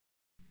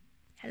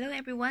Hello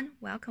everyone,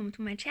 welcome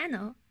to my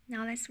channel.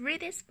 Now let's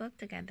read this book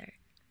together.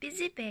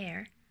 Bizzy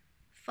Bear,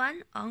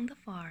 Fun on the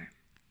Farm.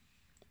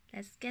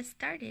 Let's get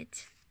started.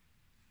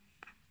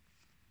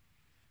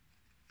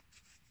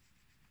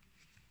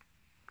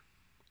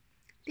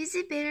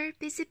 Bizzy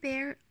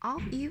Bear,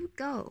 off you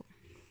go.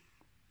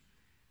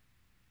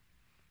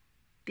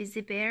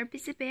 Bizzy Bear,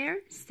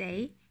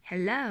 say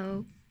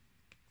hello.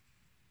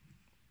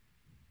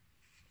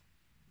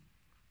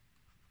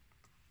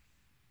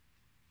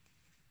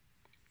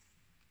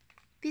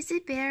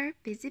 Bizzy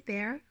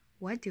Bear,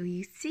 what do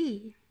you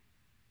see?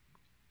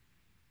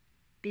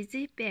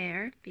 Bizzy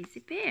Bear.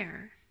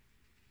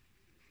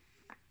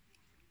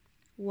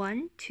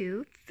 1,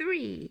 2,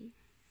 3.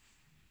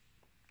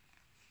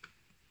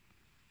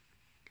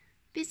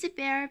 Bizzy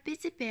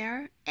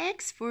Bear,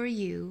 eggs for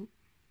you.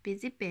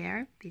 Bizzy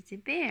Bear.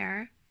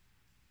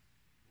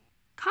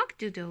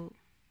 Cock-a-doodle.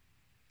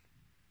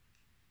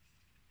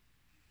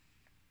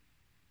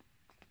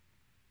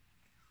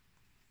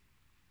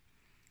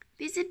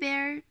 Bizzy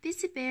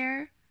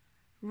Bear,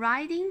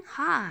 riding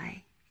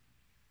high.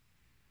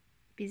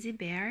 Bizzy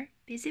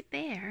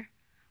Bear,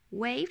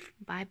 wave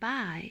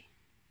bye-bye.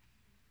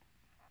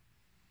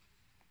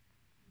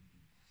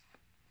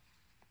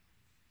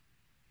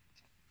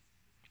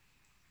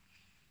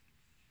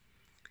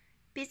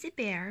 Bizzy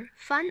Bear,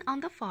 fun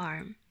on the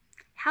farm.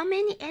 How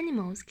many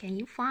animals can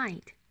you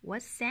find?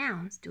 What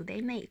sounds do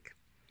they make?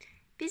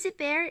 Bizzy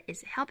Bear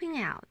is helping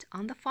out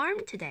on the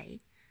farm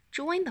today.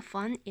 Join the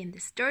fun in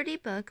this sturdy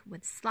book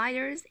with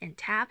sliders and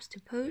tabs to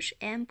push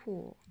and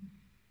pull.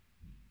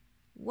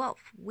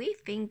 Wolf, we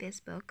think this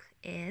book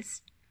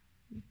is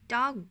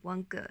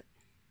doggone good.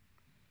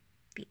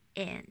 The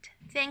end.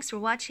 Thanks for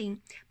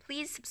watching.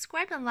 Please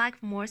subscribe and like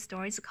for more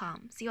stories to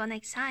come. See you all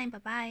next time.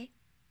 Bye-bye.